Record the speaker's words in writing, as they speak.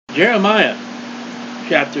Jeremiah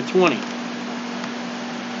chapter 20.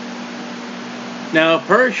 Now,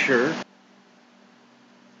 Persia,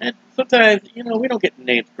 and sometimes, we don't get the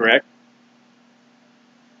names correct.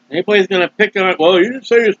 Anybody's going to pick on, well, you didn't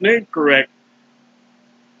say his name correct.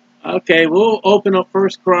 Okay, we'll open up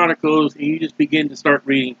First Chronicles and you just begin to start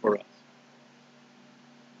reading for us.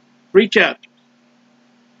 3 chapters.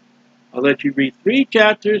 I'll let you read 3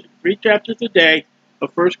 chapters a day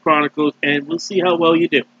of First Chronicles, and we'll see how well you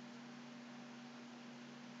do.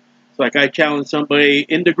 It's like I challenge somebody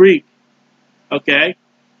in the Greek. Okay?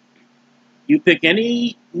 You pick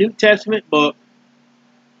any New Testament book,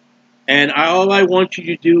 and all I want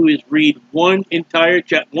you to do is read one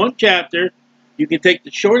chapter. You can take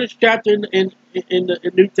the shortest chapter in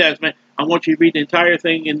the New Testament. I want you to read the entire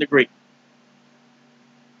thing in the Greek.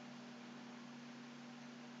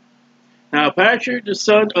 Now, Pashur, the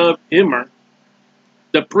son of Immer,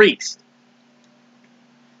 the priest.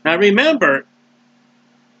 Now, remember,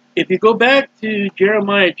 if you go back to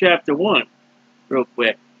Jeremiah chapter 1, real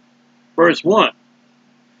quick, verse 1,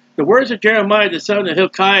 the words of Jeremiah, the son of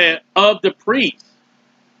Hilkiah, of the priests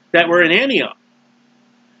that were in Antioch.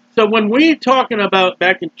 So when we're talking about,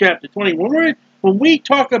 back in chapter 20, when we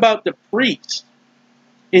talk about the priests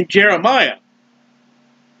in Jeremiah,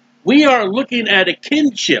 we are looking at a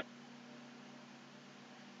kinship.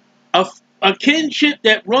 A kinship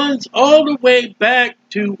that runs all the way back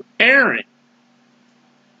to Aaron.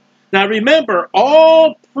 Now remember,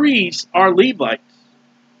 all priests are Levites,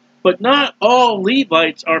 but not all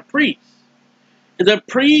Levites are priests. The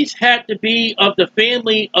priests had to be of the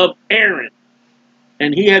family of Aaron.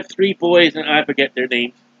 And he had 3 boys, and I forget their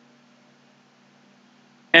names.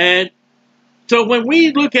 And so when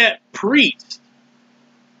we look at priests,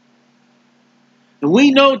 and we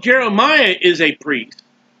know Jeremiah is a priest,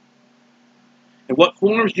 and what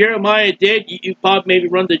forms Jeremiah did, you probably maybe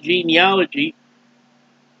run the genealogy.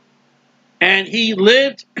 And he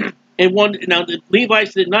lived in one. Now, the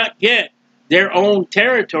Levites did not get their own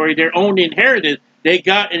territory, their own inheritance. They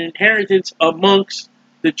got an inheritance amongst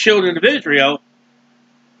the children of Israel.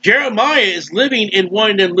 Jeremiah is living in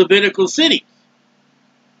one of the Levitical cities.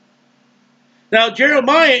 Now,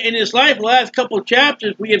 Jeremiah, in his life, the last couple of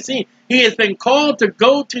chapters, we have seen, he has been called to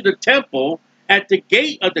go to the temple, at the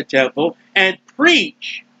gate of the temple, and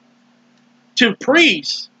preach to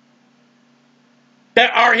priests that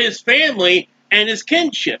are his family and his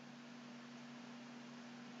kinship.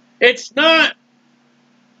 It's not,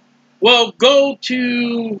 well, go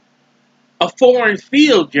to a foreign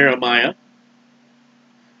field, Jeremiah,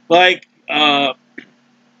 like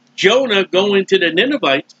Jonah going to the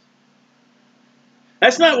Ninevites.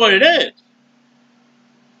 That's not what it is.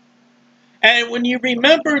 And when you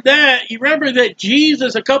remember that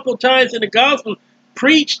Jesus a couple times in the Gospels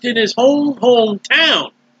preached in his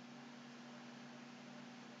hometown.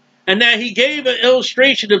 And that he gave an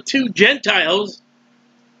illustration of 2 Gentiles,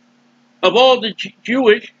 of all the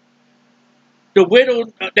Jewish, the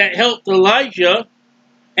widow that helped Elijah,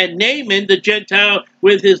 and Naaman, the Gentile,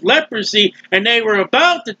 with his leprosy, and they were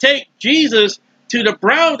about to take Jesus to the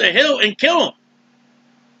brow of the hill and kill him.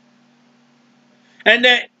 And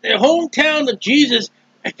that the hometown of Jesus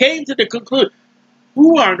came to the conclusion,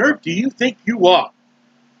 who on earth do you think you are?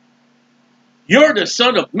 You're the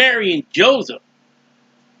son of Mary and Joseph.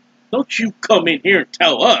 Don't you come in here and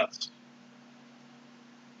tell us.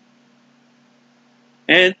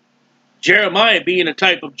 And Jeremiah being a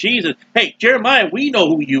type of Jesus, hey, Jeremiah, we know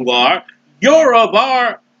who you are. You're of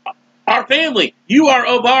our family. You are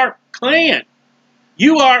of our clan.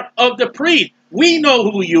 You are of the priest. We know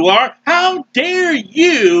who you are. How dare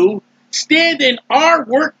you stand in our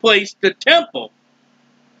workplace, the temple,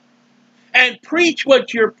 and preach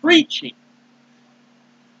what you're preaching?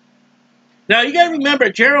 Now, you got to remember,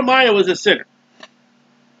 Jeremiah was a sinner.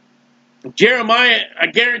 Jeremiah, I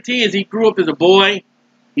guarantee, as he grew up as a boy,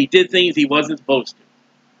 he did things he wasn't supposed to.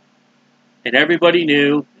 And everybody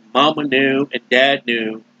knew, and Mama knew, and Dad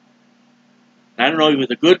knew. I don't know if he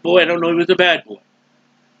was a good boy, I don't know if he was a bad boy.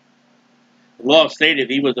 The law stated if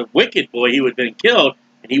he was a wicked boy, he would have been killed,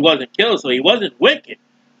 and he wasn't killed, so he wasn't wicked.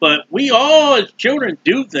 But we all as children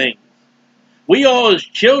do things. We all as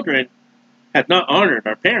children have not honored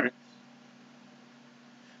our parents.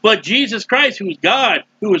 But Jesus Christ, who is God,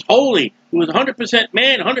 who is holy, who was 100%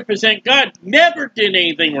 man, 100% God, never did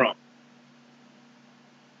anything wrong.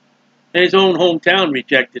 And his own hometown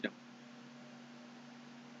rejected him.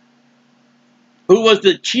 Who was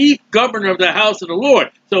the chief governor of the house of the Lord.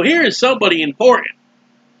 So here is somebody important.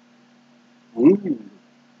 Ooh.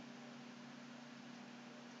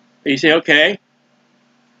 You say, okay,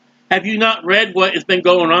 have you not read what has been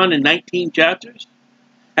going on in 19 chapters?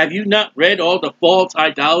 Have you not read all the false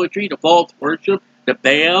idolatry, the false worship, the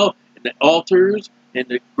Baal, and the altars, and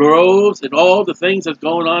the groves, and all the things that's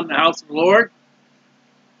going on in the house of the Lord?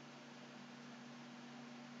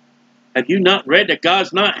 Have you not read that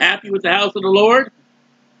God's not happy with the house of the Lord?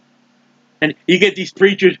 And you get these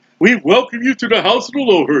preachers, we welcome you to the house of the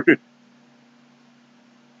Lord.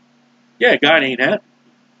 Yeah, God ain't happy.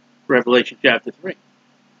 Revelation chapter 3.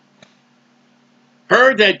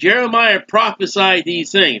 Heard that Jeremiah prophesied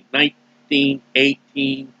these things. 19,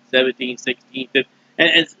 18, 17, 16, 15.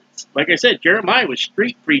 And like I said, Jeremiah was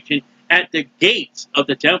street preaching at the gates of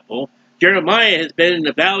the temple. Jeremiah has been in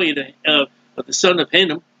the valley of the son of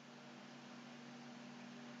Hinnom.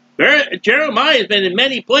 Jeremiah has been in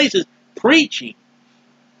many places preaching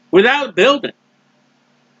without building,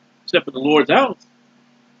 except for the Lord's house.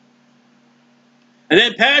 And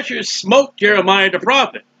then pastors smoked Jeremiah the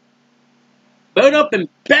prophet. Bowed up and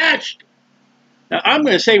bashed him. Now, I'm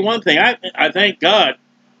going to say one thing. I thank God,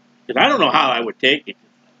 because I don't know how I would take it.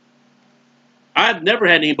 I've never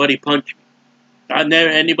had anybody punch me. I've never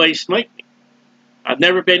had anybody smite me. I've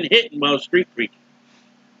never been hit while street preaching.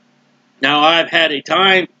 Now, I've had a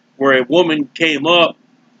time where a woman came up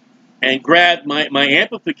and grabbed my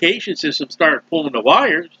amplification system, started pulling the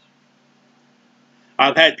wires.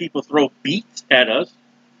 I've had people throw beats at us.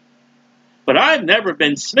 But I've never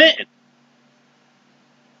been smitten.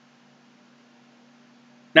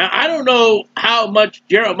 Now, I don't know how much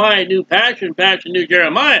Jeremiah knew Passion knew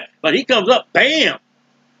Jeremiah, but he comes up, bam!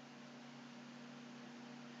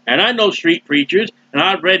 And I know street preachers, and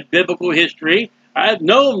I've read biblical history. I've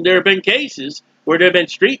known there have been cases where there have been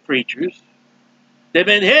street preachers. They've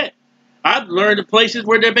been hit. I've learned of places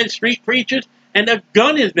where there have been street preachers, and a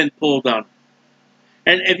gun has been pulled on them.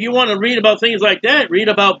 And if you want to read about things like that, read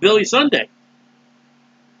about Billy Sunday.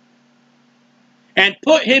 And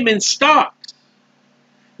put him in stocks.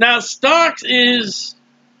 Now, stocks it's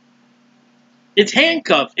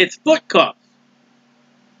handcuffs, it's foot cuffs.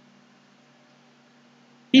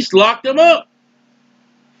 He's locked them up.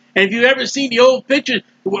 And if you ever seen the old pictures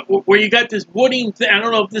where you got this wooden thing, I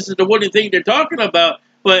don't know if this is the wooden thing they're talking about,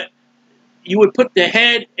 but you would put the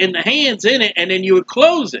head and the hands in it, and then you would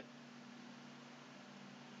close it.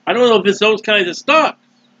 I don't know if it's those kinds of stocks.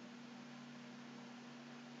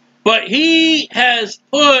 But he has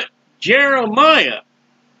put Jeremiah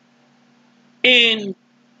in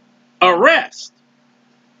arrest,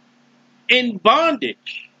 in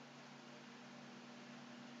bondage,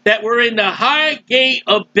 that were in the high gate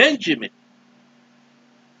of Benjamin,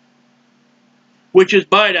 which is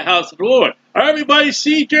by the house of the Lord. Everybody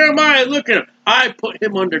see Jeremiah, look at him. I put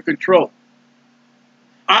him under control.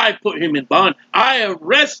 I put him in bond. I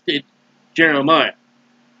arrested Jeremiah.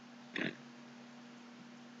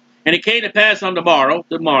 And it came to pass on the morrow,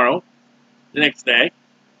 the next day,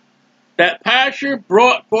 that Pashur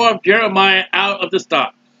brought forth Jeremiah out of the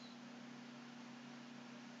stocks.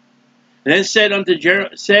 And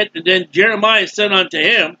then Jeremiah said unto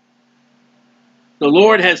him, the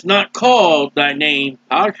Lord has not called thy name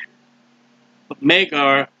Pashur, but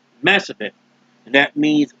Magar Mesabit. And that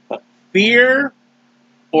means fear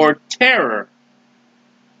or terror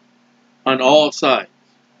on all sides.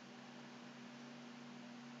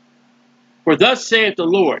 For thus saith the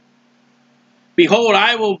Lord, behold,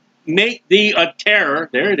 I will make thee a terror,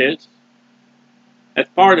 there it is, that's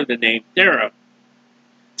part of the name, terror,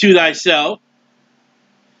 to thyself,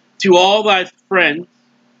 to all thy friends.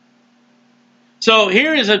 So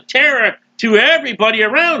here is a terror to everybody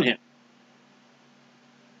around him.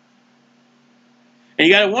 And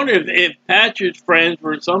you got to wonder if Pashur's friends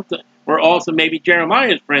were also maybe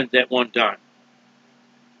Jeremiah's friends at one time.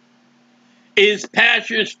 Is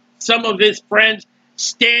some of his friends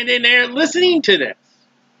standing there listening to this?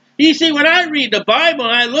 You see, when I read the Bible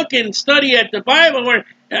and I look and study at the Bible,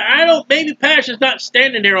 maybe Pashur's not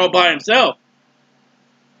standing there all by himself.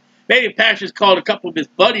 Maybe Pashur's called a couple of his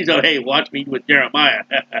buddies, oh, hey, watch me with Jeremiah.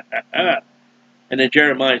 And then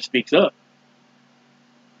Jeremiah speaks up.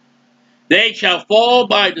 They shall fall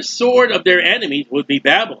by the sword of their enemies, would be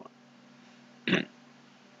Babylon.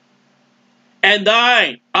 And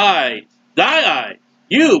thine eyes,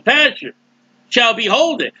 you, Pashur, shall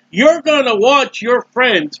behold it. You're going to watch your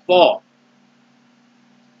friends fall.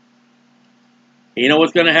 You know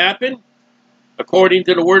what's going to happen? According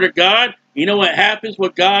to the word of God, you know what happens,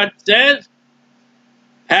 what God says?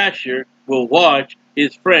 Pashur will watch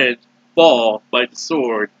his friends fall by the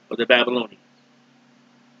sword of the Babylonians.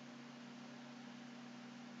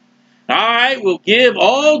 I will give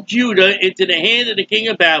all Judah into the hand of the king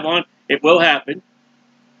of Babylon. It will happen.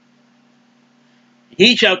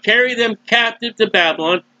 He shall carry them captive to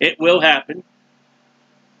Babylon. It will happen.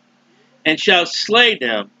 and shall slay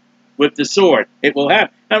them with the sword. It will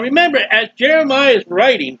happen. Now remember, as Jeremiah is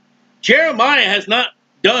writing, Jeremiah has not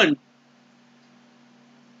done,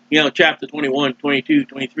 chapter 21, 22,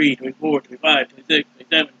 23, 24, 25, 26,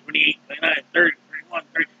 27, 28, 29, 30, 31,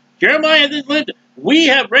 30. Jeremiah hasn't lived it. We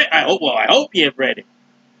have read, I hope you have read it.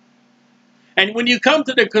 And when you come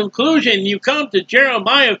to the conclusion, you come to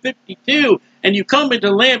Jeremiah 52, and you come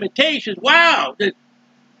into Lamentations, wow,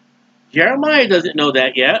 Jeremiah doesn't know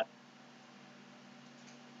that yet.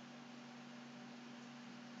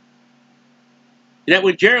 That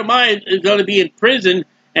when Jeremiah is going to be in prison,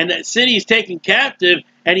 and that city is taken captive,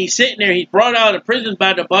 and he's sitting there, he's brought out of prison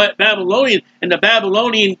by the Babylonians, and the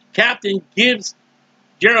Babylonian captain gives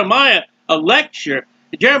Jeremiah a lecture.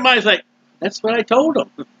 And Jeremiah's like, that's what I told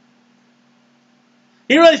him.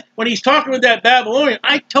 You realize when he's talking with that Babylonian,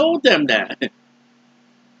 I told them that.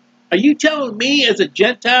 Are you telling me as a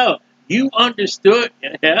Gentile you understood?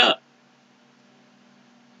 Yeah.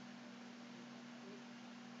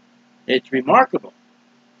 It's remarkable.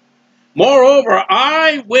 Moreover,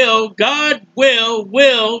 God will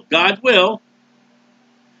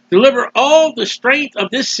deliver all the strength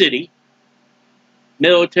of this city,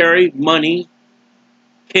 military, money,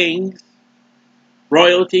 kings,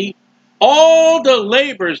 royalty, all the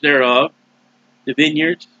labors thereof, the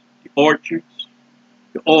vineyards, the orchards,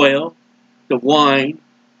 the oil, the wine,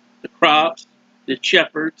 the crops, the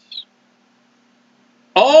shepherds,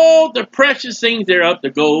 all the precious things thereof,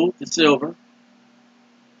 the gold, the silver,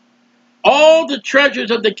 all the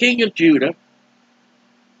treasures of the king of Judah,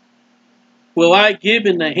 will I give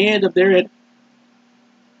in the hand of their enemies.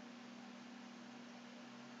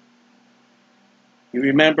 You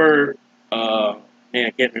remember, I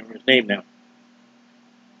can't remember his name now.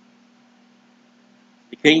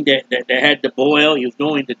 The king that had the boil, he was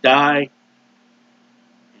going to die.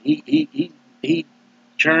 He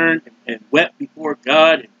turned and wept before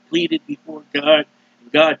God and pleaded before God.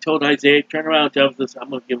 And God told Isaiah, turn around and tell us, I'm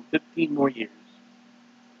going to give him 15 more years.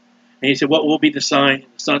 And he said, what will be the sign? And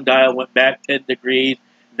the sundial went back 10 degrees.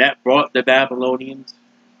 And that brought the Babylonians.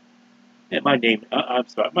 And I'm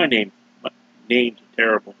sorry, my names are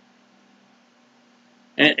terrible.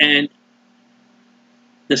 And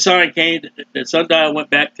the sign came, the sundial went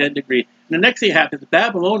back 10 degrees. And the next thing happens, the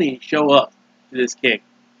Babylonians show up to this king.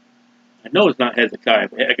 I know it's not Hezekiah,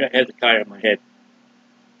 but I got Hezekiah in my head.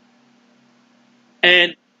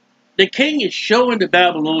 And the king is showing the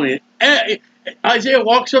Babylonians. Isaiah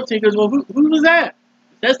walks up to him and goes, well, who was that?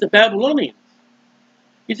 That's the Babylonians.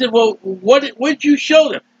 He said, well, what did you show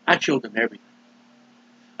them? I showed them everything.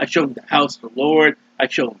 I showed them the house of the Lord. I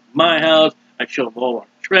showed them my house. I showed them all our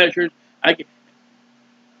treasures.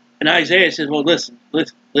 And Isaiah says, well, listen.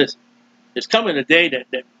 There's coming a day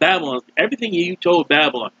that Babylon, everything you told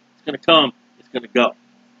Babylon, it's going to come, it's going to go.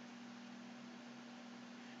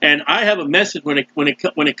 And I have a message when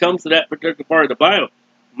it comes to that particular part of the Bible.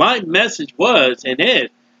 My message was and is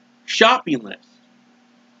shopping list.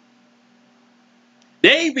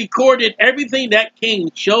 They recorded everything that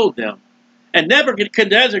king showed them. And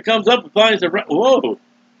Nebuchadnezzar comes up and finds whoa.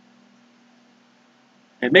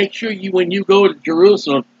 And make sure when you go to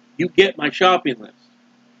Jerusalem, you get my shopping list.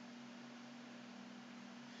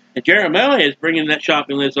 And Jeremiah is bringing that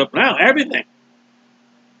shopping list up now, everything.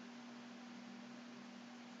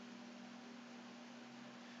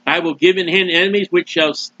 I will give in hand enemies which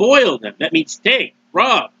shall spoil them. That means take,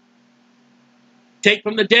 rob. Take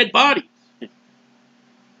from the dead bodies.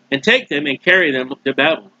 And take them and carry them to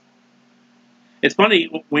Babylon. It's funny,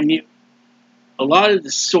 a lot of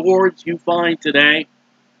the swords you find today,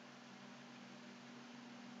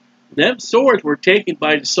 them swords were taken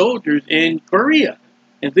by the soldiers in Korea,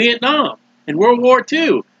 in Vietnam, in World War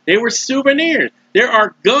II. They were souvenirs. There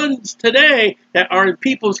are guns today that are in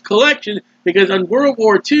people's collection because in World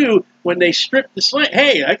War II, when they stripped the slave,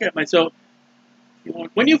 hey, I got myself.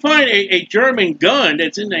 When you find a German gun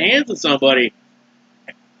that's in the hands of somebody,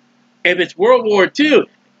 if it's World War II,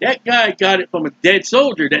 that guy got it from a dead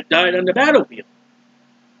soldier that died on the battlefield.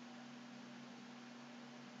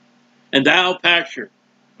 And thou, Pashur,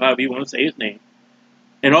 however you want to say his name,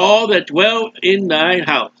 and all that dwell in thy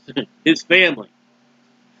house, his family.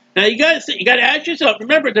 Now you got to ask yourself.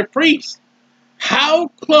 Remember the priest. How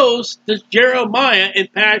close does Jeremiah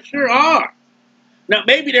and Pashur are? Now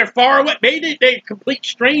maybe they're far away. Maybe they're complete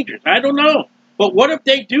strangers. I don't know. But what if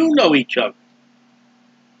they do know each other?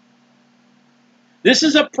 This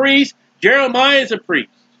is a priest. Jeremiah is a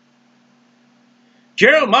priest.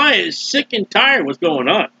 Jeremiah is sick and tired of what's going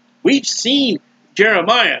on. We've seen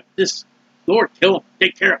Jeremiah. This Lord, kill him.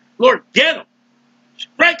 Take care of him. Lord, get him.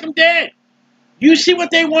 Strike him dead. You see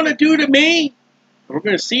what they want to do to me? And we're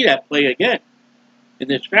going to see that play again in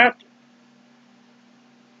this chapter.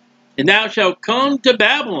 And thou shalt come to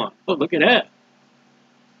Babylon. Oh, look at that.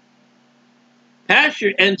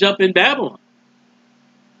 Pastor ends up in Babylon.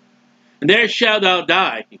 And there shalt thou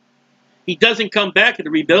die. He doesn't come back to the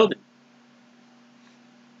rebuilding.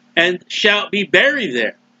 And shalt be buried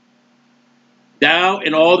there, thou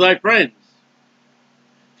and all thy friends,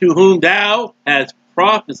 to whom thou hast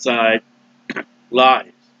prophesied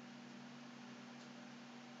lies.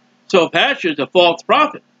 So Pastor is a false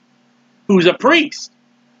prophet who's a priest.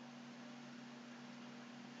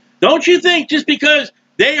 Don't you think just because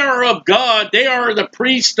they are of God, they are the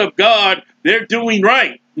priest of God, they're doing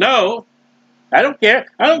right? No, I don't care.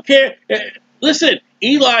 I don't care. Listen,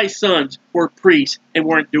 Eli's sons were priests and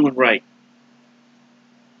weren't doing right.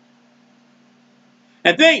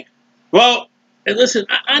 And think, well, and listen,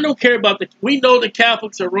 I don't care about we know the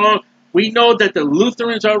Catholics are wrong. We know that the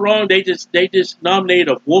Lutherans are wrong. They just nominated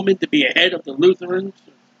a woman to be a head of the Lutherans.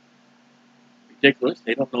 Ridiculous.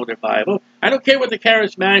 They don't know their Bible. I don't care what the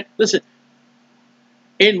charismatic. Listen,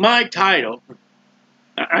 in my title,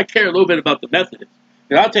 I care a little bit about the Methodists.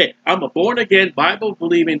 And I'll tell you, I'm a born-again,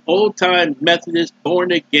 Bible-believing, old-time Methodist,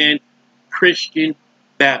 born-again Christian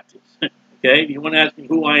Baptist. Okay? If you want to ask me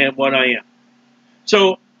who I am, what I am.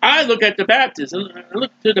 So I look at the Baptists and I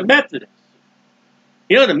look to the Methodists.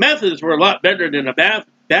 You know, the Methodists were a lot better than the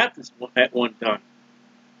Baptists at one time.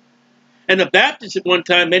 And the Baptists at one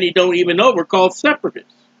time, many don't even know, were called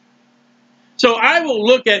separatists. So I will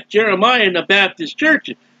look at Jeremiah in the Baptist church.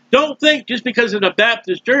 Don't think just because of the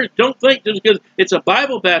Baptist church, don't think just because it's a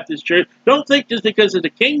Bible Baptist church, don't think just because of the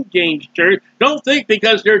King James church, don't think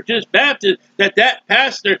because they're just Baptist that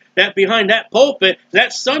pastor, that behind that pulpit,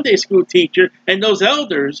 that Sunday school teacher, and those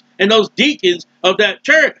elders, and those deacons of that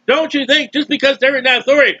church, don't you think just because they're in that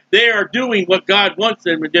authority, they are doing what God wants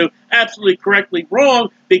them to do absolutely correctly wrong,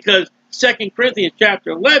 because 2 Corinthians chapter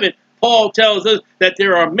 11, Paul tells us that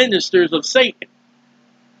there are ministers of Satan.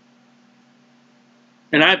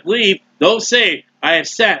 And I believe those say, I have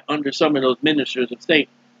sat under some of those ministers of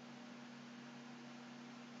Satan.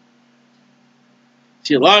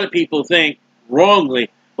 See, a lot of people think wrongly,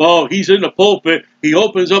 oh, he's in the pulpit, he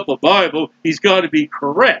opens up a Bible, he's got to be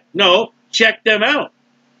correct. No, check them out.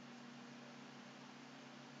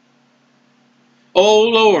 Oh,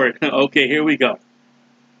 Lord. Okay, here we go.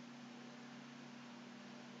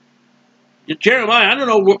 Jeremiah, I don't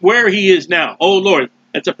know where he is now. Oh, Lord,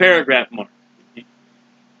 that's a paragraph mark.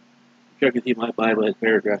 I can see my Bible has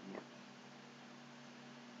paragraph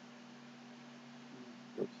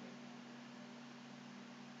marks.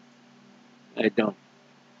 I don't.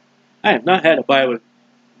 I have not had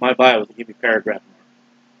my Bible to give me paragraph marks.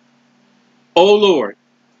 Oh Lord,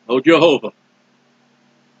 oh Jehovah,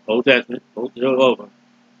 Old Testament, oh Jehovah,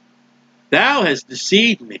 thou hast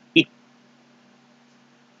deceived me.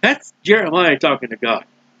 That's Jeremiah talking to God.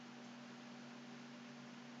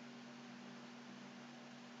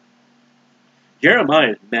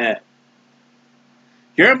 Jeremiah is mad.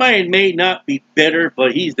 Jeremiah may not be bitter,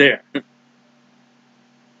 but he's there.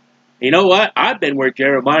 You know what? I've been where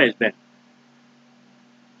Jeremiah's been.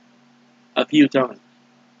 A few times.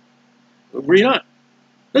 Read on.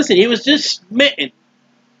 Listen, he was just smitten.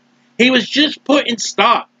 He was just put in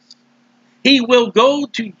stocks. He will go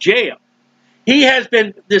to jail. He has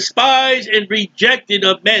been despised and rejected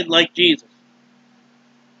of men like Jesus.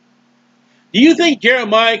 Do you think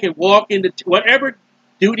Jeremiah can walk into whatever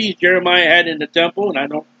duties Jeremiah had in the temple, and I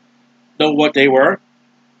don't know what they were,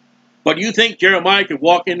 but do you think Jeremiah could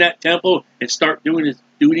walk in that temple and start doing his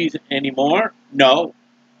duties anymore? No.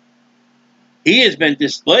 He has been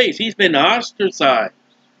displaced. He's been ostracized.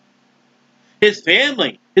 His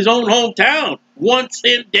family, his own hometown, wants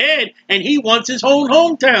him dead, and he wants his own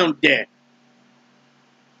hometown dead.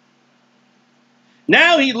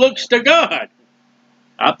 Now he looks to God.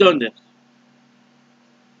 I've done this.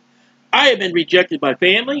 I have been rejected by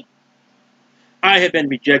family. I have been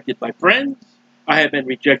rejected by friends. I have been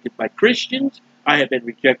rejected by Christians. I have been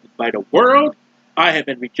rejected by the world. I have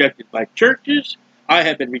been rejected by churches. I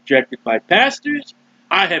have been rejected by pastors.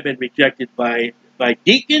 I have been rejected by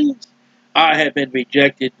deacons. I have been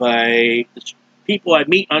rejected by the people I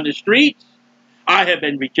meet on the streets. I have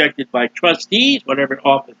been rejected by trustees, whatever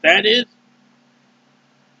office that is.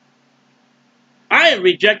 I am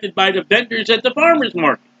rejected by the vendors at the farmer's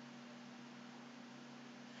market.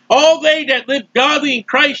 All they that live godly in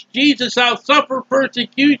Christ Jesus shall suffer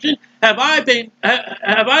persecution. Have I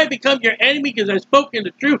become your enemy because I've spoken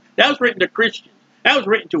the truth? That was written to Christians. That was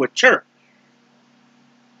written to a church.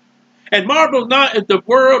 And marvel not if the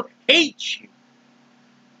world hates you.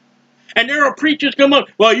 And there are preachers come up,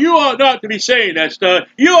 well, you ought not to be saying that stuff.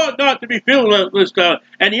 You ought not to be feeling this stuff.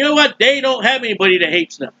 And you know what? They don't have anybody that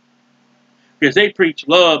hates them. Because they preach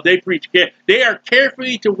love. They preach care. They are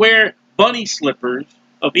carefully to wear bunny slippers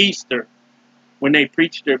of Easter when they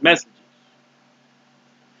preach their messages.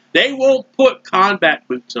 They won't put combat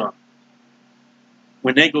boots on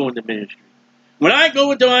when they go into ministry. When I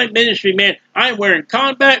go into my ministry, man, I'm wearing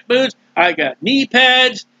combat boots. I got knee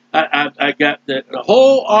pads. I got the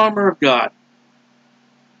whole armor of God.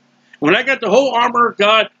 When I got the whole armor of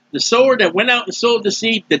God, the sword that went out and sowed the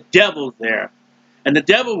seed, the devil's there. And the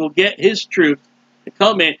devil will get his troops to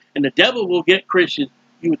come in, and the devil will get Christians.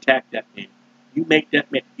 You attack that man. You make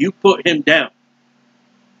that man. You put him down.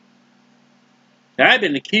 And I've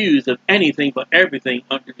been accused of anything but everything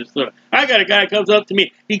under the sun. I got a guy comes up to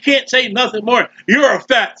me. He can't say nothing more. You're a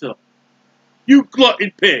fatso. You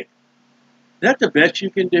glutton pig. Is that the best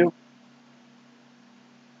you can do?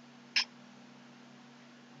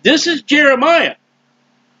 This is Jeremiah.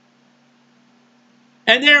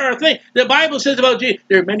 And there are things the Bible says about Jesus.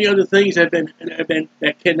 There are many other things that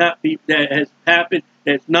has happened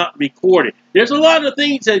that's not recorded. There's a lot of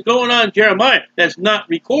things that's going on in Jeremiah that's not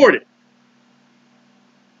recorded.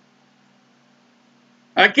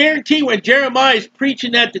 I guarantee when Jeremiah is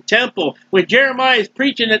preaching at the temple, when Jeremiah is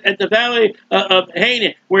preaching at the valley of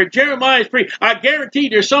Hanan, where Jeremiah is preaching, I guarantee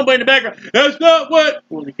there's somebody in the background. That's not what,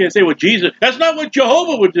 well, you can't say what Jesus, that's not what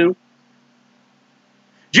Jehovah would do.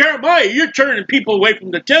 Jeremiah, you're turning people away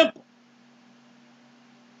from the temple.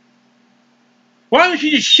 Why don't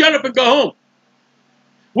you just shut up and go home?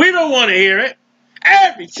 We don't want to hear it.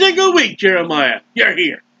 Every single week, Jeremiah, you're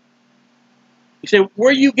here. You say, where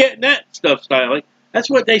are you getting that stuff, Styling? That's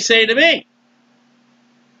what they say to me.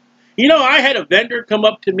 You know, I had a vendor come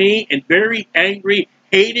up to me and very angry,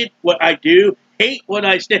 hated what I do, hate what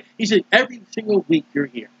I say. He said, every single week you're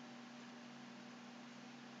here.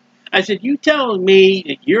 I said, you telling me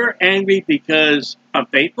that you're angry because I'm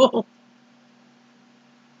faithful?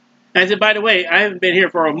 I said, by the way, I haven't been here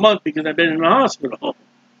for a month because I've been in the hospital.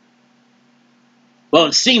 Well,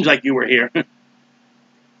 it seems like you were here.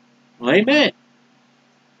 Well, amen.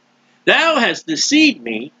 Thou hast deceived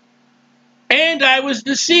me, and I was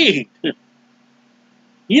deceived.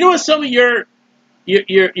 You know what some of your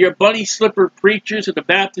bunny slipper preachers at the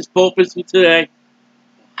Baptist pulpits today?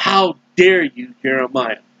 How dare you,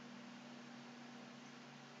 Jeremiah?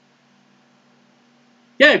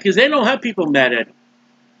 Yeah, because they don't have people mad at them.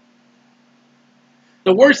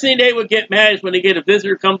 The worst thing they would get mad is when they get a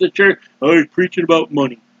visitor come to church. Oh, he's preaching about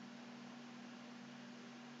money.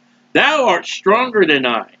 Thou art stronger than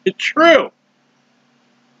I. It's true.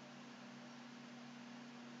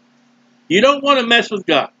 You don't want to mess with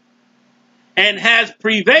God. And has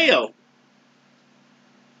prevailed.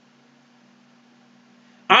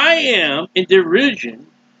 I am in derision.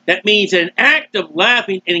 That means an act of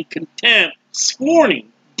laughing and contempt, scorning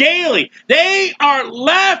daily. They are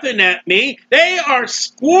laughing at me. They are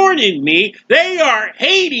scorning me. They are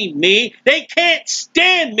hating me. They can't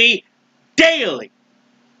stand me daily.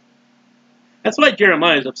 That's why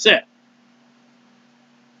Jeremiah is upset.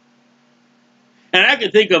 And I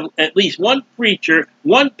can think of at least one preacher,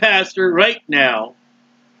 one pastor right now.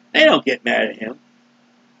 They don't get mad at him.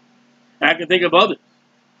 I can think of others.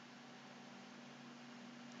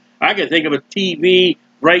 I can think of a TV,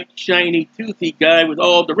 bright, shiny, toothy guy with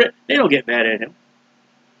all the red. They don't get mad at him.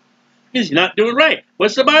 Because he's not doing right.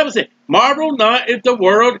 What's the Bible say? Marvel not if the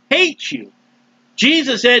world hates you.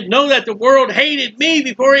 Jesus said, know that the world hated me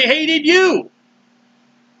before he hated you.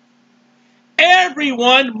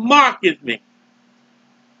 Everyone mocketh me.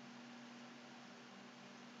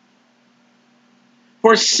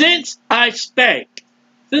 For since I spake,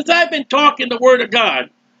 since I've been talking the word of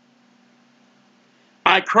God,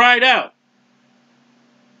 I cried out.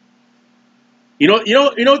 You know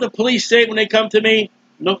what the police say when they come to me?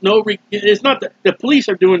 It's not the police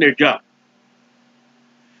are doing their job.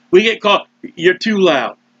 We get called, you're too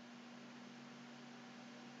loud.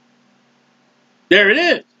 There it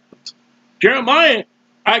is. Jeremiah,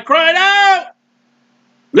 I cried out.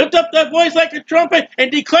 Lift up thy voice like a trumpet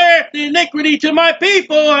and declare the iniquity to my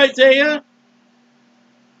people, Isaiah.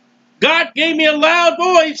 God gave me a loud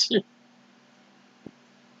voice.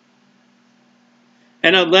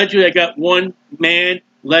 And allegedly, I got one man,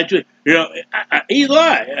 allegedly, he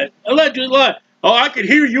lied. Allegedly lied. Oh, I could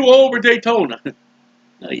hear you over Daytona.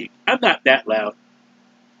 No, I'm not that loud.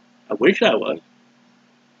 I wish I was.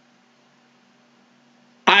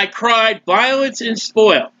 I cried violence and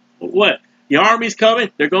spoil. What? The army's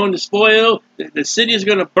coming. They're going to spoil. The city is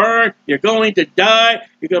going to burn. You're going to die.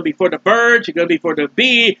 You're going to be for the birds. You're going to be for the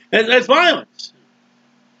bee. That's violence.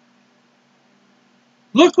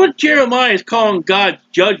 Look what Jeremiah is calling God's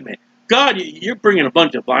judgment. God, you're bringing a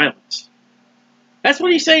bunch of violence. That's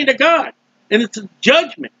what he's saying to God. And it's a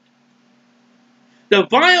judgment. The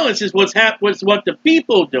violence is what's what the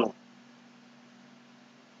people do.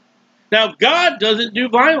 Now, God doesn't do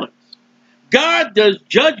violence. God does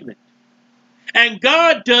judgment. And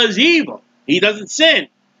God does evil. He doesn't sin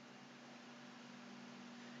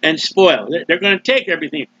and spoil. They're going to take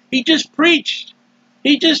everything. He just preached.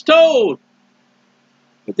 He just told.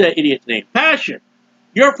 What's that idiot's name? Passion.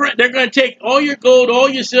 Your friend, they're going to take all your gold, all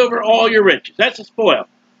your silver, all your riches. That's a spoil.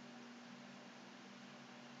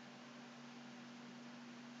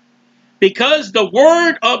 Because the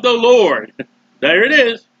word of the Lord, there it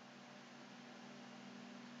is,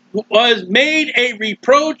 was made a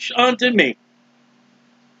reproach unto me.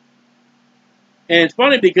 And it's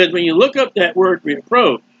funny because when you look up that word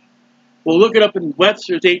reproach, we'll look it up in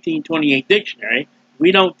Webster's 1828 dictionary.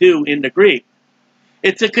 We don't do in the Greek.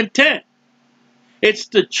 It's a contempt. It's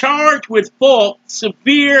to charge with fault,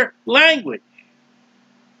 severe language.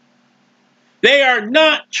 They are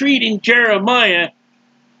not treating Jeremiah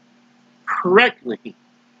correctly.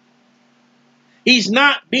 He's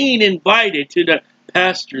not being invited to the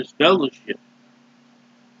pastor's fellowship.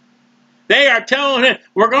 They are telling him,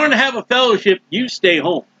 we're going to have a fellowship, you stay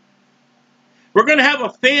home. We're going to have a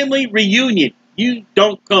family reunion, you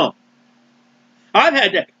don't come. I've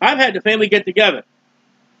had the family get together.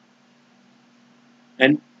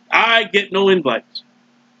 And I get no invites.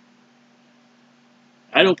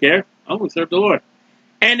 I don't care. I'm going to serve the Lord.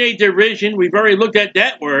 And a derision, we've already looked at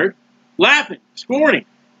that word, laughing, scorning,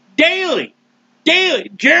 daily, daily.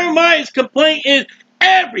 Jeremiah's complaint is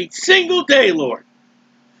every single day, Lord,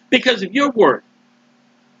 because of your word.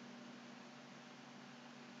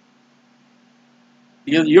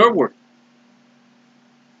 Because of your word.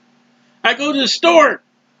 I go to the store,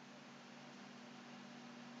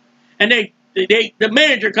 and the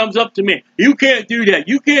manager comes up to me. You can't do that.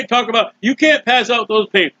 You can't talk about, you can't pass out those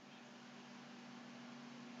papers.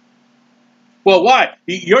 Well, why?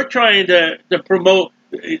 You're trying to promote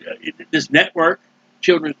this network,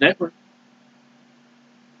 children's network.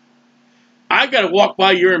 I got to walk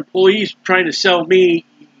by your employees trying to sell me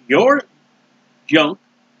your junk.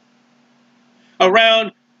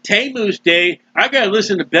 Around Tammuz Day, I got to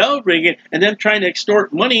listen to bell ringing and them trying to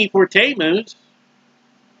extort money for Tammuz,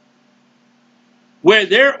 where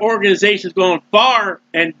their organization's going far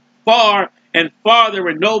and far and farther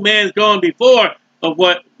where no man's gone before of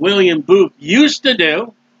what William Booth used to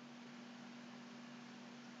do.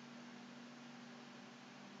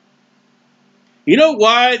 You know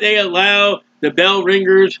why they allow the bell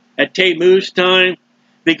ringers at Tammuz time?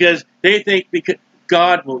 Because they think because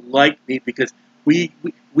God will like me because we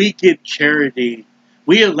give charity.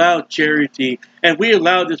 We allow charity. And we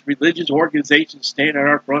allow this religious organization to stand at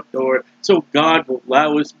our front door so God will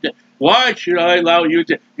allow us to. Why should I allow you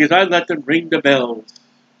to? Because I let them ring the bells.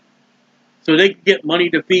 So they can get money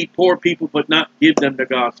to feed poor people but not give them the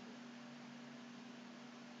gospel.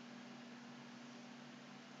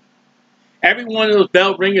 Every one of those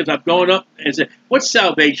bell ringers I've gone up and said, what's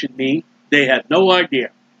salvation mean? They have no idea.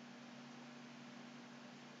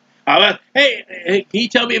 Hey, can you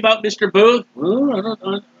tell me about Mr. Booth? Oh, I don't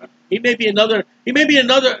know. He may be another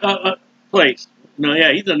place. No,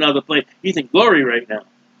 yeah, he's another place. He's in glory right now.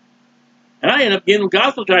 And I end up getting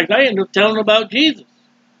gospel tracts. I end up telling them about Jesus.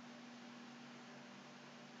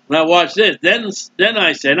 Now watch this. Then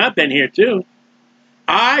I said, and I've been here too,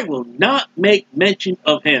 I will not make mention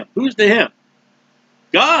of him. Who's the him?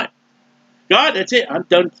 God. God, that's it. I'm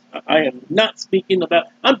done. I am not speaking about,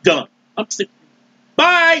 I'm done. I'm sick.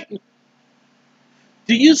 Bye.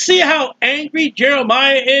 Do you see how angry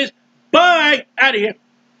Jeremiah is? Bye. Out of here.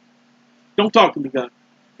 Don't talk to me, God.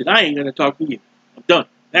 Because I ain't going to talk to you. I'm done.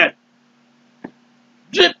 That.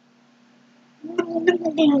 Zip.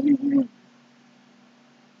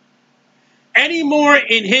 Any more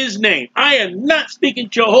in his name. I am not speaking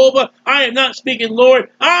Jehovah. I am not speaking Lord.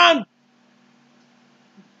 I'm.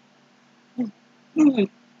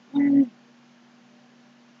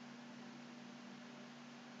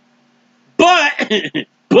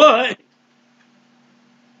 But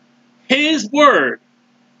his word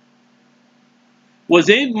was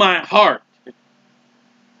in my heart.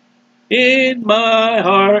 In my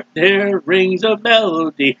heart there rings a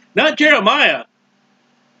melody. Not Jeremiah.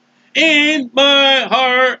 In my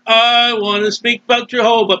heart I want to speak about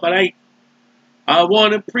Jehovah, but I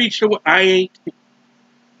want to preach the word. I ain't.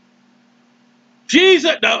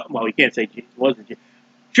 Jesus, no. Well, we can't say Jesus wasn't Jesus.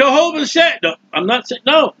 Jehovah said, no, I'm not saying,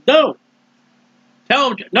 no. Tell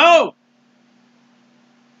them, no.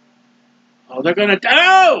 Oh, they're going to,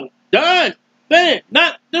 no, done. finished,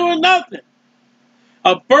 not doing nothing.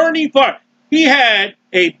 A burning fire. He had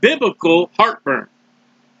a biblical heartburn.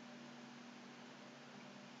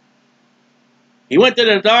 He went to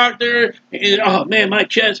the doctor. Oh man, my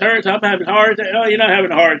chest hurts. I'm having a heart attack. Oh, you're not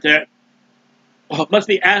having a heart attack. Oh, it must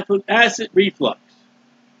be acid reflux.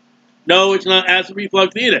 No, it's not acid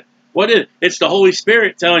reflux either. What is it? It's the Holy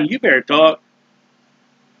Spirit telling you better talk.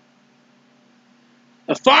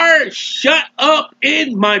 A fire shut up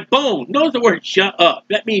in my bone. Notice the word shut up.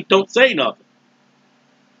 That means don't say nothing.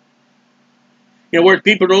 You know, where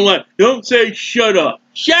people don't like, don't say shut up.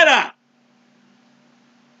 Shut up!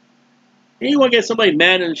 You want to get somebody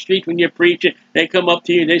mad in the street when you're preaching, they come up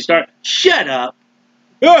to you and they start, shut up.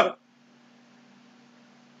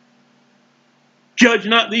 Judge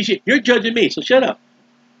not these. You're judging me, so shut up.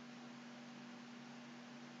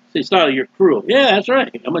 Say, Style, you're cruel. Yeah, that's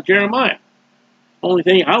right. I'm a Jeremiah. Only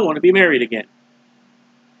thing, I want to be married again.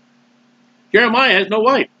 Jeremiah has no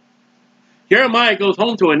wife. Jeremiah goes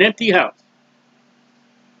home to an empty house.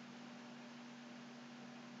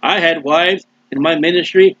 I had wives in my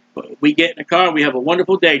ministry. We get in the car, we have a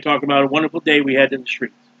wonderful day, talking about a wonderful day we had in the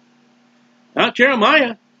streets. Not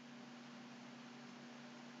Jeremiah.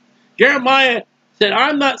 Jeremiah said,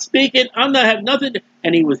 I'm not speaking, I'm not having nothing to,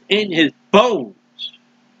 and he was in his bones.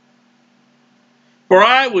 For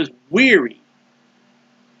I was weary.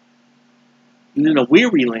 He was in a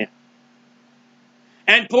weary land.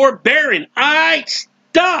 And forbearing, I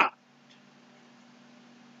stopped.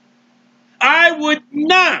 I would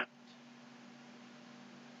not.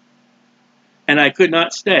 And I could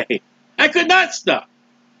not stay. I could not stop.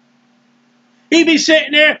 He'd be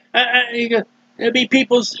sitting there, there'd be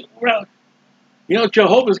people, well, you know,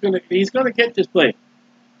 Jehovah's he's gonna get this place.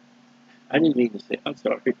 I didn't mean to say, I'm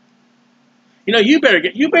sorry. You know, you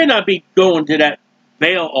better not be going to that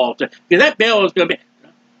Baal altar, because that Baal is gonna be,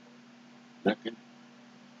 nothing.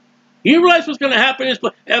 You realize what's gonna happen in this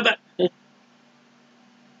place?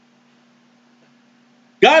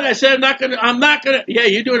 God, I said I'm not gonna, yeah,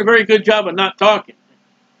 you're doing a very good job of not talking.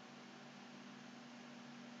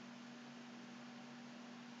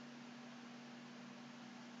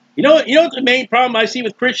 You know what the main problem I see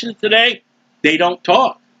with Christians today? They don't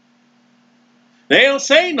talk. They don't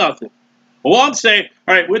say nothing. Well, I'm saying,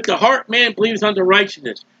 all right, with the heart man believes unto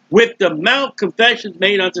righteousness. With the mouth confessions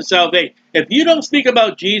made unto salvation. If you don't speak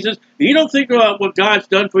about Jesus, if you don't think about what God's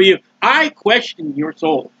done for you, I question your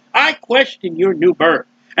soul. I question your new birth.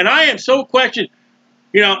 And I am so questioned.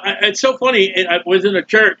 You know, it's so funny. I was in a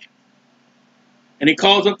church, and he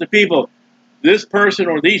calls up the people. This person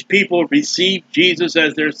or these people receive Jesus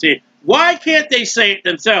as their Savior. Why can't they say it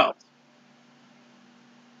themselves?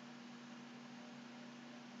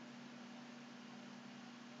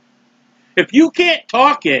 If you can't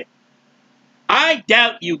talk it, I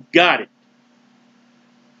doubt you got it.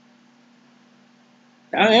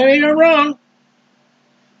 Now, you're wrong.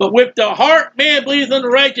 But with the heart man believes unto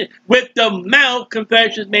righteousness, with the mouth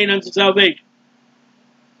confession is made unto salvation.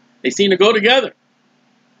 They seem to go together.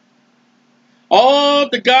 All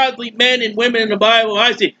the godly men and women in the Bible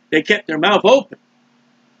I see, they kept their mouth open.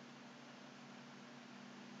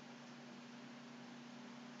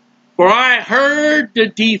 For I heard the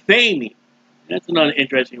defaming. That's another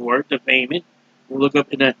interesting word, defaming. We'll look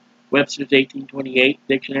up in the Webster's 1828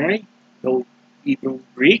 dictionary, the Hebrew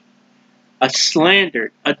Greek. A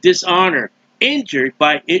slander, a dishonor, injured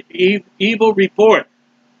by evil report.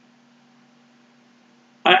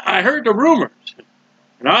 I heard the rumors,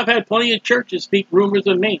 and I've had plenty of churches speak rumors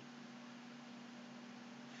of me.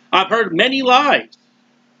 I've heard many lies.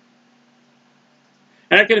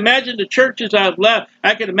 And I can imagine the churches I've left.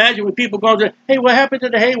 I can imagine when people go to, hey, what happened to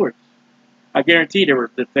the Haywards? I guarantee they were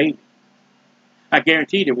defaming. I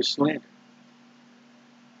guarantee there was slander.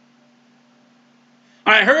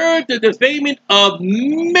 I heard the defaming of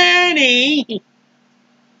many.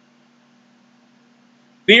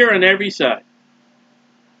 Fear on every side.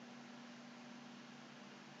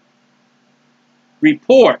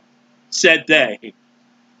 Report, said they.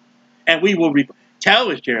 And we will report.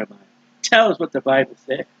 Tell us, Jeremiah. Tell us what the Bible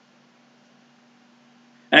said.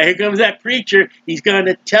 Now here comes that preacher. He's going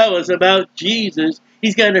to tell us about Jesus.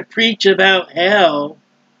 He's going to preach about hell.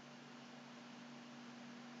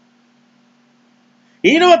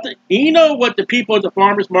 You know what the people at the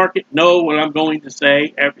farmer's market know what I'm going to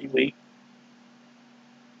say every week?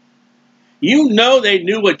 You know they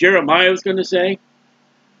knew what Jeremiah was going to say?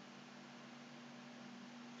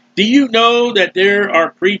 Do you know that there are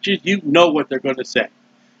preachers, you know what they're going to say?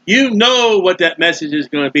 You know what that message is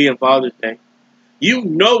going to be on Father's Day. You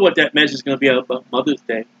know what that message is going to be about Mother's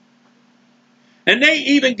Day. And they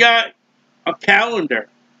even got a calendar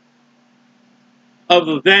of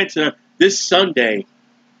events. This Sunday,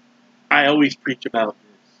 I always preach about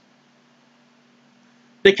this.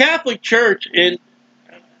 The Catholic Church,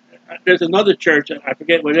 there's another church, I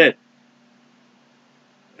forget what it is.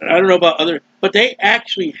 I don't know about other, but they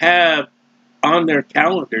actually have on their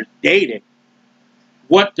calendars dated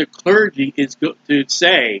what the clergy is going to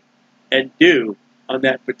say and do on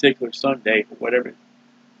that particular Sunday or whatever.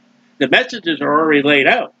 The messages are already laid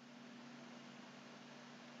out.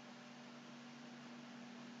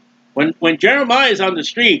 When Jeremiah is on the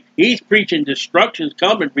street, he's preaching destruction's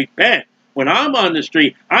coming, repent. When I'm on the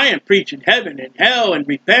street, I am preaching heaven and hell and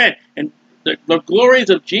repent and the glories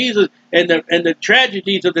of Jesus and the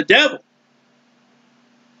tragedies of the devil.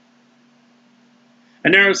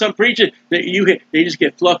 And there are some preachers that they just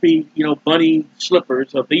get fluffy, bunny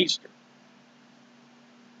slippers of Easter,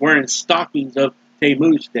 wearing stockings of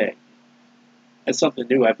Tammuz Day. That's something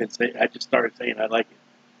new I've been saying. I just started saying I like it.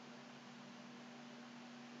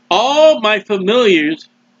 All my familiars.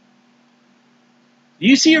 Do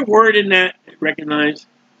you see a word in that? Recognize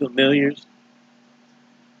familiars.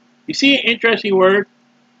 You see an interesting word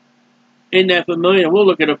in that familiar? We'll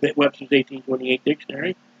look it up at Webster's 1828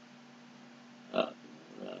 dictionary. Oh,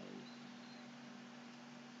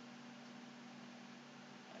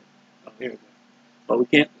 here we go. But we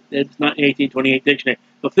can't. It's not an 1828 dictionary.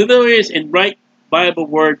 But familiars in Right Bible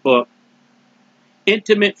Word Book.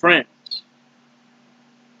 Intimate friends.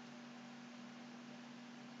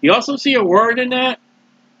 You also see a word in that?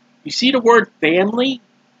 You see the word family?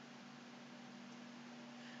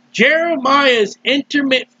 Jeremiah's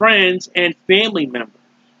intimate friends and family members.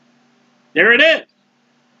 There it is.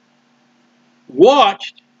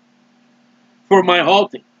 Watched for my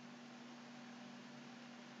halting.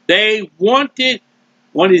 They wanted,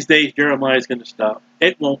 one of these days Jeremiah is going to stop.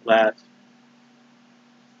 It won't last.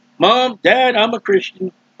 Mom, Dad, I'm a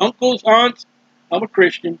Christian. Uncles, aunts, I'm a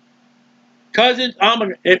Christian. Cousins,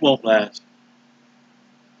 it won't last.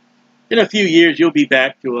 In a few years, you'll be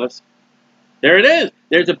back to us. There it is.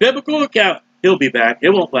 There's a biblical account. He'll be back. It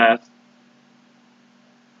won't last.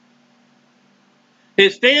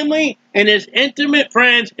 His family and his intimate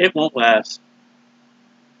friends, it won't last.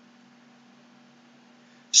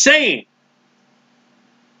 Saying,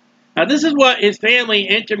 now this is what his family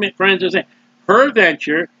and intimate friends are saying.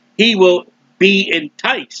 Peradventure, he will be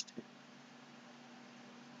enticed.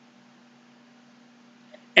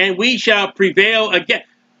 And we shall prevail again.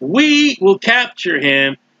 We will capture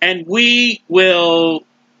him, and we will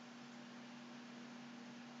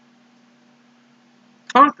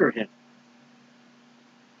conquer him.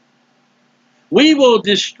 We will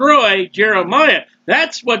destroy Jeremiah.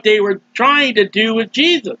 That's what they were trying to do with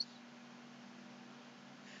Jesus.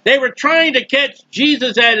 They were trying to catch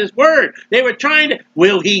Jesus at his word. They were trying to,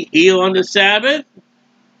 will he heal on the Sabbath?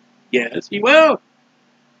 Yes, he will.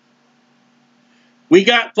 We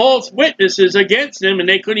got false witnesses against him, and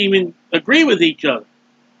they couldn't even agree with each other.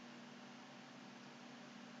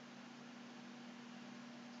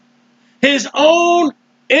 His own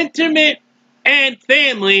intimate and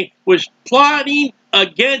family was plotting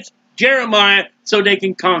against Jeremiah so they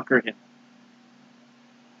can conquer him.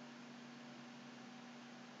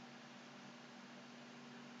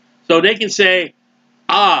 So they can say,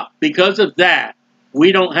 because of that,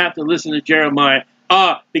 we don't have to listen to Jeremiah.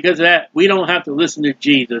 Because of that, we don't have to listen to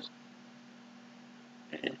Jesus.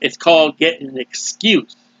 It's called getting an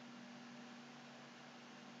excuse.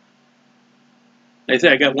 They say,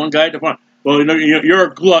 I got one guy at the farm. Well, you're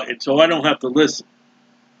a glutton, so I don't have to listen.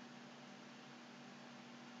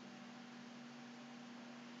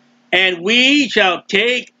 And we shall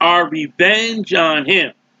take our revenge on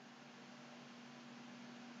him.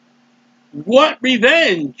 What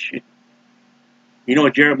revenge? You know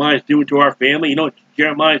what Jeremiah is doing to our family? You know what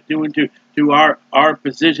Jeremiah is doing to our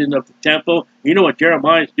position of the temple? You know what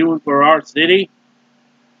Jeremiah is doing for our city?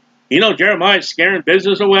 You know Jeremiah is scaring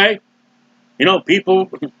business away? You know, people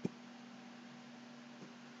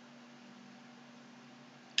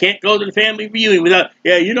can't go to the family reunion without,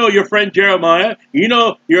 you know your friend Jeremiah. You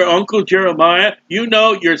know your uncle Jeremiah. You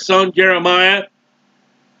know your son Jeremiah.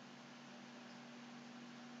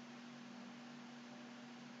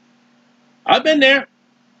 I've been there.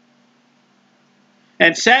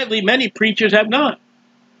 And sadly, many preachers have not.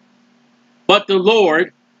 But the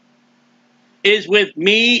Lord is with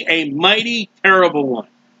me, a mighty, terrible one.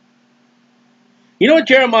 You know what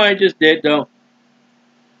Jeremiah just did, though?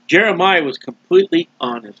 Jeremiah was completely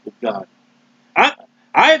honest with God. I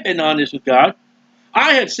have been honest with God.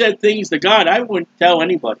 I have said things to God I wouldn't tell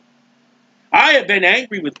anybody. I have been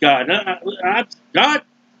angry with God.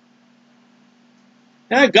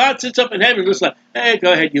 God sits up in heaven and looks like, hey,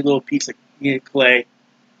 go ahead, you little piece of Clay,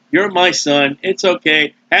 you're my son. It's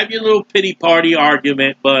okay. Have your little pity party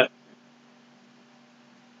argument, but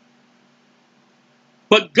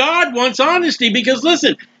God wants honesty, because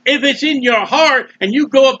listen, if it's in your heart and you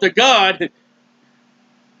go up to God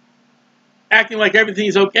acting like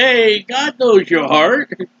everything's okay, God knows your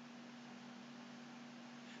heart.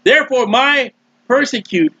 Therefore, my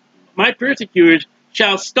persecutors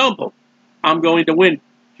shall stumble. I'm going to win,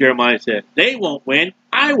 Jeremiah said. They won't win.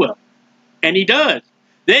 I will. And he does.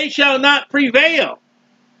 They shall not prevail.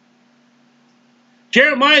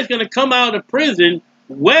 Jeremiah is going to come out of prison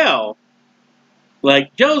well,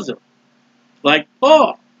 like Joseph, like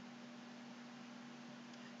Paul.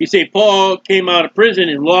 You say Paul came out of prison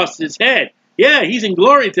and lost his head. Yeah, he's in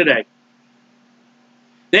glory today.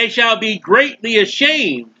 They shall be greatly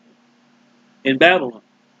ashamed in Babylon.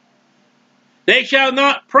 They shall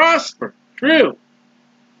not prosper. True.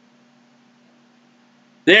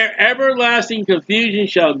 Their everlasting confusion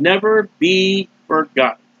shall never be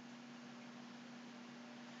forgotten.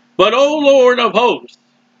 But, O Lord of hosts,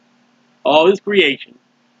 all his creation,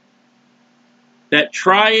 that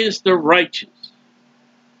triest the righteous,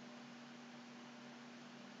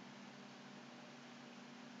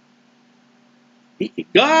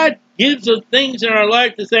 God gives us things in our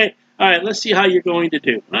life to say, all right, let's see how you're going to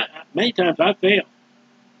do. Many times I fail.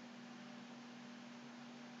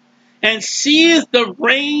 And seeth the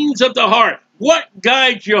reins of the heart. What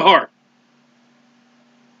guides your heart?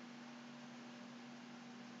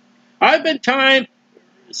 I've been timed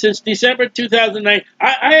since December 2009.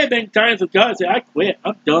 I have been times with God say, I quit.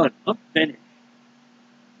 I'm done. I'm finished.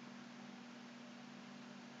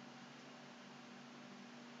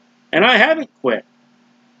 And I haven't quit.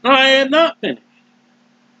 No, I am not finished.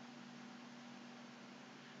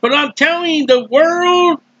 But I'm telling you, the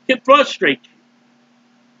world can frustrate you.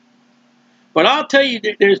 But I'll tell you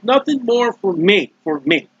that there's nothing more for me.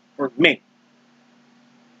 And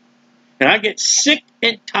I get sick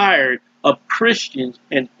and tired of Christians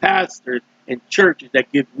and pastors and churches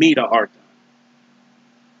that give me the hard time.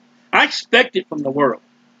 I expect it from the world.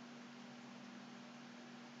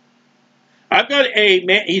 I've got a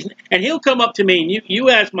man, and he'll come up to me, and you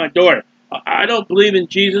ask my daughter, I don't believe in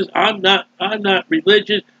Jesus. I'm not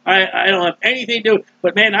religious. I don't have anything to do with it.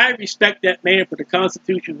 But man, I respect that man for the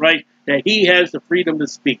Constitution right that he has the freedom to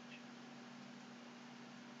speak.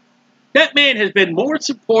 That man has been more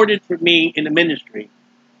supported for me in the ministry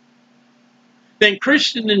than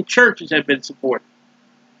Christians and churches have been supported.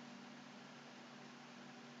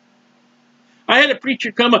 I had a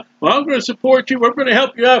preacher come up, well, I'm going to support you. We're going to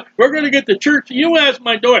help you out. We're going to get the church. You ask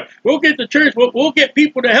my daughter. We'll get the church. We'll get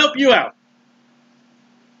people to help you out.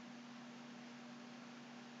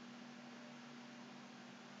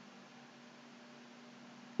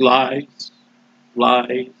 Lies,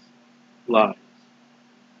 lies, lies.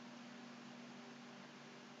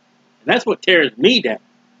 And that's what tears me down.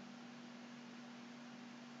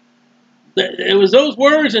 It was those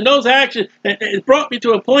words and those actions that it brought me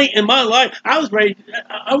to a point in my life. I was ready.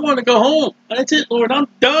 I want to go home. That's it, Lord. I'm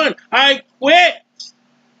done. I quit.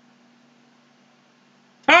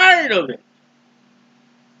 Tired of it.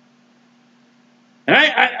 And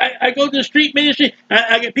I go to the street ministry.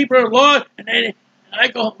 I get people who are lost, and I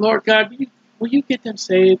go, Lord God, will you get them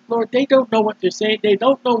saved? Lord, they don't know what they're saying. They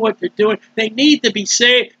don't know what they're doing. They need to be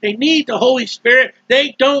saved. They need the Holy Spirit.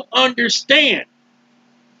 They don't understand.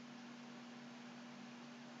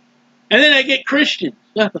 And then I get Christians.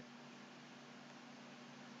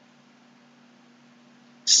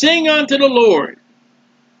 Sing unto the Lord.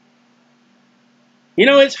 You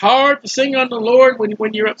know, it's hard to sing unto the Lord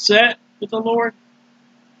when you're upset with the Lord.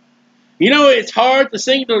 You know, it's hard to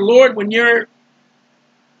sing to the Lord when you're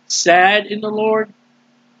sad in the Lord.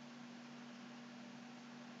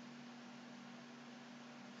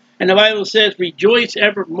 And the Bible says, rejoice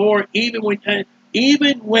evermore, even when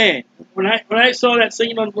I saw that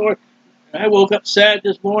singing unto the Lord, I woke up sad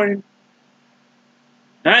this morning.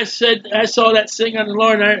 And I saw that singing unto the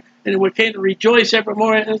Lord, and it came to rejoice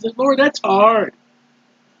evermore. And I said, Lord, that's hard.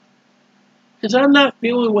 Because I'm not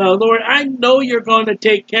feeling well. Lord, I know you're going to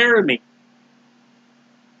take care of me.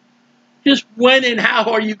 Just when and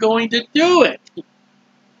how are you going to do it?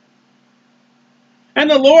 And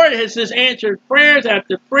the Lord has just answered prayers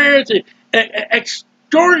after prayers.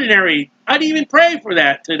 Extraordinary. I didn't even pray for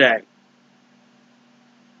that today.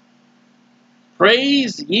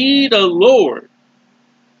 Praise ye the Lord.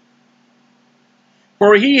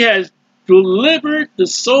 For he has delivered the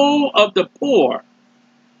soul of the poor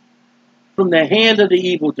from the hand of the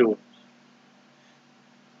evildoers.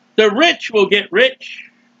 The rich will get rich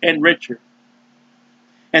and richer.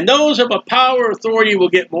 And those of a power authority will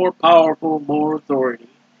get more powerful, more authority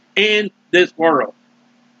in this world.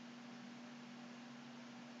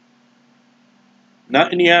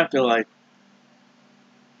 Not in the afterlife.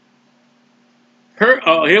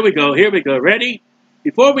 Oh, here we go. Here we go. Ready?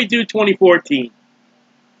 Before we do 2014.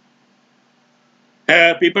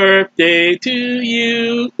 Happy birthday to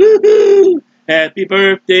you. Woo-hoo. Happy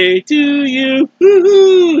birthday to you.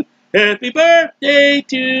 Woo-hoo. Happy birthday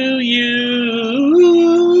to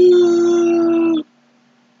you.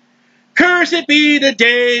 Cursed be the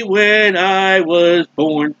day when I was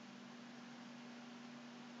born.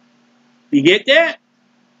 You get that?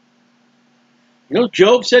 You know,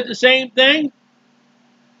 Job said the same thing.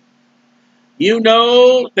 You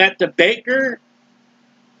know that the baker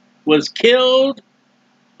was killed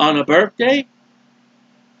on a birthday?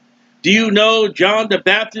 Do you know John the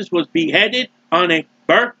Baptist was beheaded on a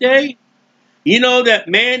birthday? You know that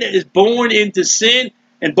man that is born into sin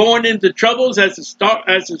and born into troubles as the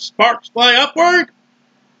sparks fly upward?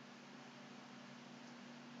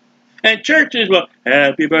 And churches will,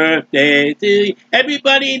 happy birthday to you.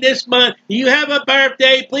 Everybody this month, you have a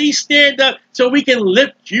birthday, please stand up so we can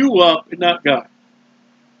lift you up and not God.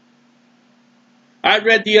 I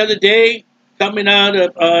read the other day, coming out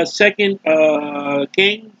of 2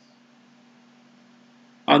 Kings,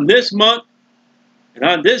 on this month, and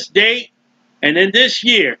on this date, and in this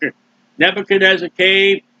year, Nebuchadnezzar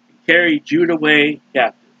came and carried Judah away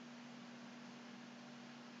captive.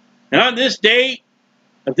 And on this date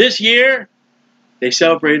of this year, they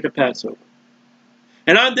celebrated the Passover.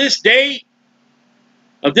 And on this date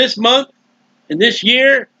of this month and this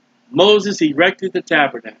year, Moses erected the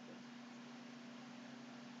tabernacle.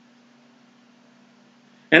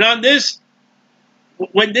 And on this,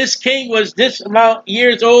 when this king was this amount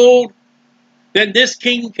years old, then this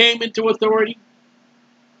king came into authority.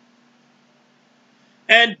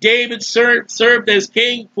 And David served as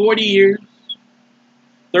king 40 years,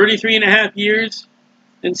 33 and a half years,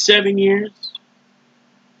 and 7 years.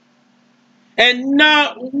 And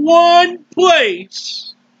not one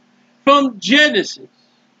place from Genesis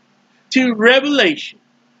to Revelation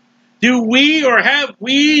do we or have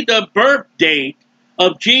we the birth date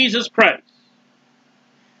of Jesus Christ.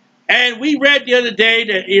 And we read the other day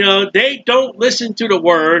that, you know, they don't listen to the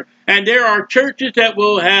word, and there are churches that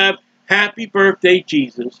will have happy birthday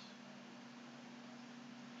Jesus.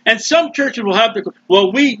 And some churches will have the,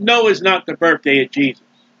 well, we know it's not the birthday of Jesus.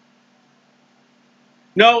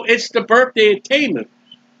 No, it's the birthday of Tammuz.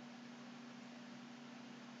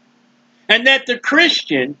 And that the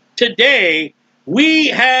Christian today, we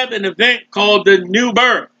have an event called the New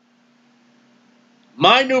Birth.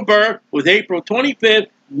 My new birth was April 25th,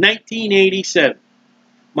 1987.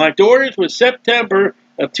 My daughter's was September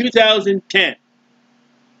of 2010.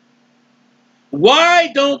 Why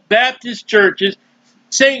don't Baptist churches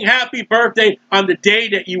sing happy birthday on the day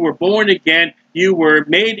that you were born again? You were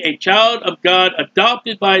made a child of God,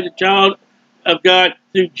 adopted by the child of God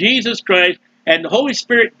through Jesus Christ, and the Holy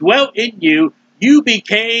Spirit dwelt in you. You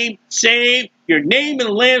became saved, your name in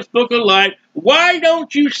the Lamb's Book of Life. Why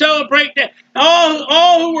don't you celebrate that?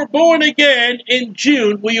 All who were born again in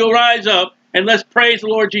June, will you rise up and let's praise the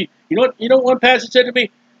Lord Jesus? You know what one pastor said to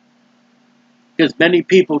me? Because many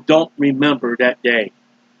people don't remember that day.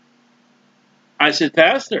 I said,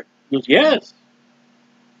 Pastor? He goes, yes.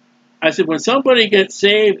 I said, when somebody gets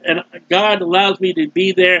saved and God allows me to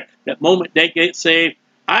be there, that moment they get saved,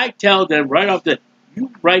 I tell them right off the,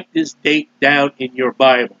 you write this date down in your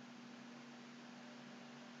Bible.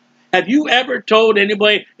 Have you ever told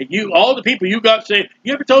anybody, all the people you got saved,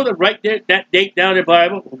 you ever told them write that date down in the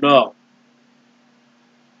Bible? No.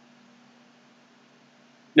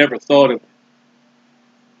 Never thought of it.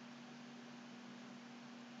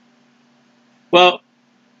 Well,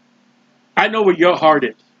 I know where your heart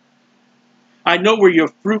is. I know where your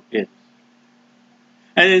fruit is.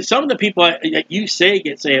 And then some of the people that you say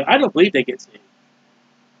get saved, I don't believe they get saved.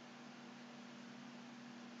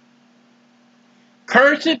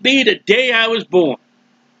 Cursed be the day I was born.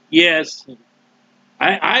 Yes,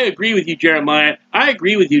 I agree with you, Jeremiah. I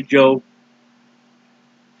agree with you, Job.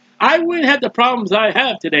 I wouldn't have the problems I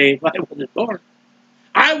have today if I wasn't born.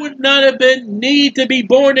 I would not have been need to be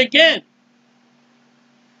born again.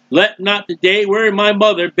 Let not the day where my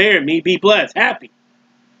mother bare me be blessed, happy.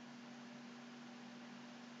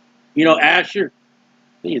 You know, Asher.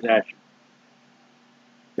 I think it's Asher.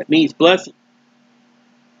 That means blessing.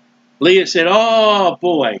 Leah said, oh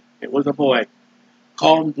boy, it was a boy.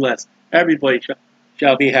 Call him blessed. Everybody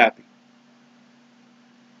shall be happy.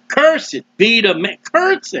 Cursed be the man.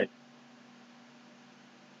 Cursed.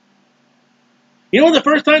 You know the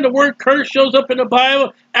first time the word curse shows up in the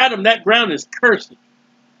Bible? Adam, that ground is cursed.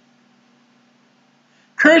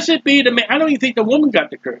 Cursed be the man. I don't even think the woman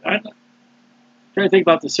got the curse. I'm trying to think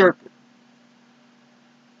about the serpent.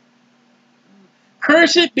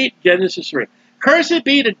 Cursed be, Genesis 3. Cursed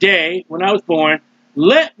be the day when I was born.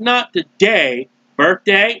 Let not the day,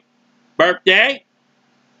 birthday,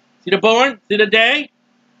 see the born, see the day?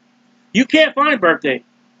 You can't find birthday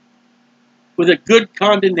with a good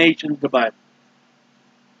condemnation of the Bible.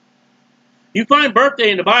 You find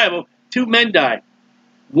birthday in the Bible, 2 men died.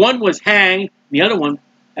 One was hanged, the other one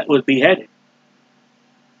was beheaded.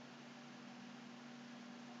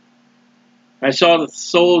 I saw the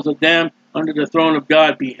souls of them under the throne of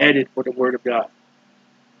God beheaded for the word of God.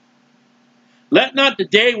 Let not the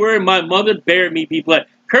day wherein my mother bare me be blessed.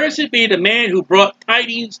 Cursed be the man who brought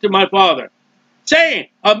tidings to my father, saying,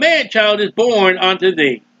 a man-child is born unto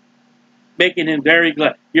thee, making him very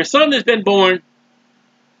glad. Your son has been born.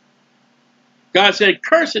 God said,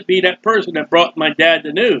 cursed be that person that brought my dad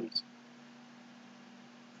the news.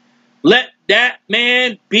 Let that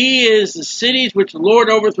man be as the cities which the Lord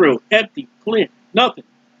overthrew, empty, clean, nothing,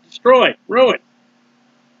 destroyed, ruined,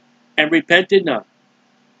 and repented not.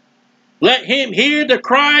 Let him hear the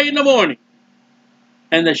cry in the morning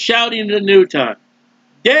and the shouting in the noontime.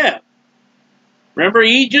 Death. Remember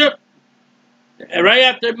Egypt? Right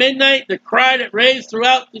after midnight, the cry that raised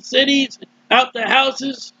throughout the cities, out the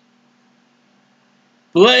houses.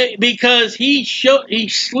 Because he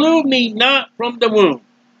slew me not from the womb.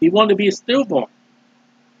 He wanted to be a stillborn.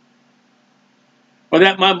 Or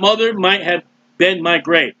that my mother might have been my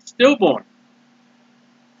grave. Stillborn.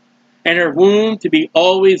 And her womb to be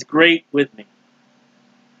always great with me.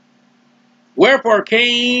 Wherefore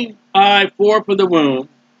came I forth of the womb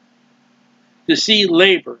to see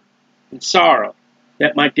labor and sorrow,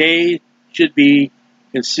 that my days should be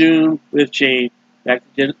consumed with shame. Back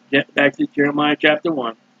to Jeremiah chapter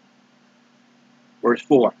 1, verse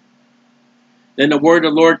 4. Then the word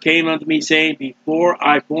of the Lord came unto me, saying, before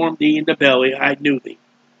I formed thee in the belly, I knew thee.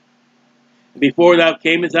 And before thou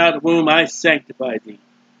camest out of the womb, I sanctified thee,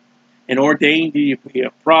 and ordained thee to be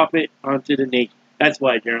a prophet unto the nation. That's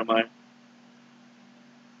why Jeremiah.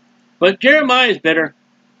 But Jeremiah is bitter.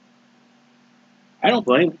 I don't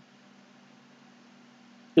blame him.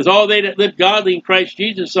 Because all they that live godly in Christ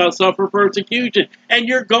Jesus shall suffer persecution. And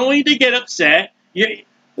you're going to get upset.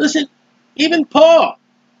 Listen, even Paul.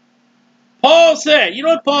 Paul said, you know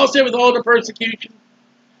what Paul said with all the persecution?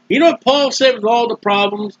 You know what Paul said with all the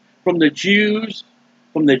problems from the Jews,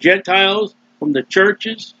 from the Gentiles, from the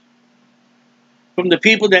churches, from the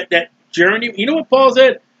people that journey? You know what Paul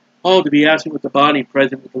said? Oh, to be absent with the body,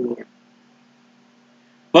 present with the Lord.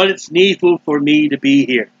 But it's needful for me to be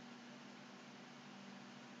here.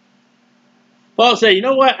 Paul said, you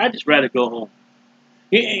know what? I'd just rather go home.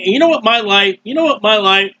 You know what my life,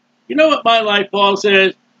 Paul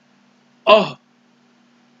says, oh,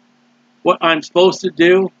 what I'm supposed to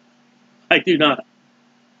do, I do not.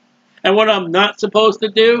 And what I'm not supposed to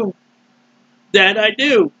do, that I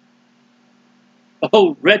do.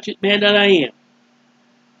 Oh, wretched man that I am.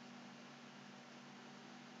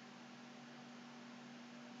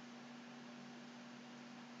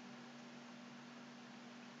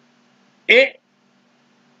 It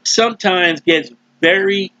sometimes gets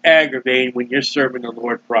very aggravating when you're serving the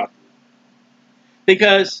Lord properly.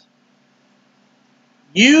 Because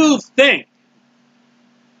you think,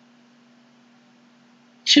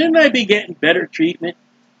 shouldn't I be getting better treatment?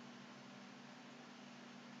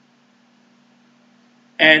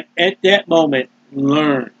 And at that moment,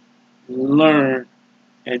 learn,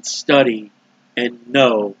 and study, and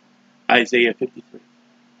know Isaiah 53.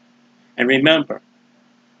 And remember,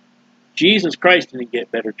 Jesus Christ didn't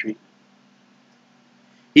get better treatment.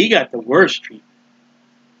 He got the worst treatment.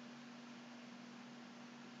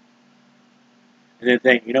 And then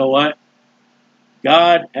think, you know what?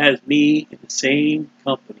 God has me in the same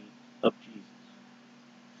company of Jesus.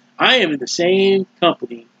 I am in the same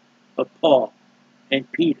company of Paul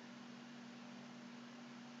and Peter.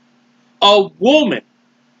 A woman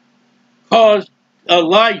caused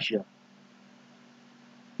Elijah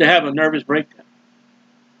to have a nervous breakdown.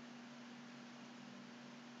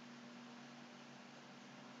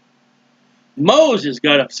 Moses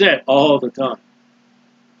got upset all the time.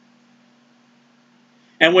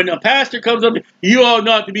 And when a pastor comes up, you ought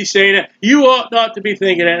not to be saying that. You ought not to be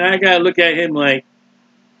thinking that. And I got to look at him like,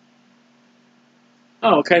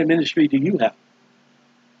 oh, what kind of ministry do you have?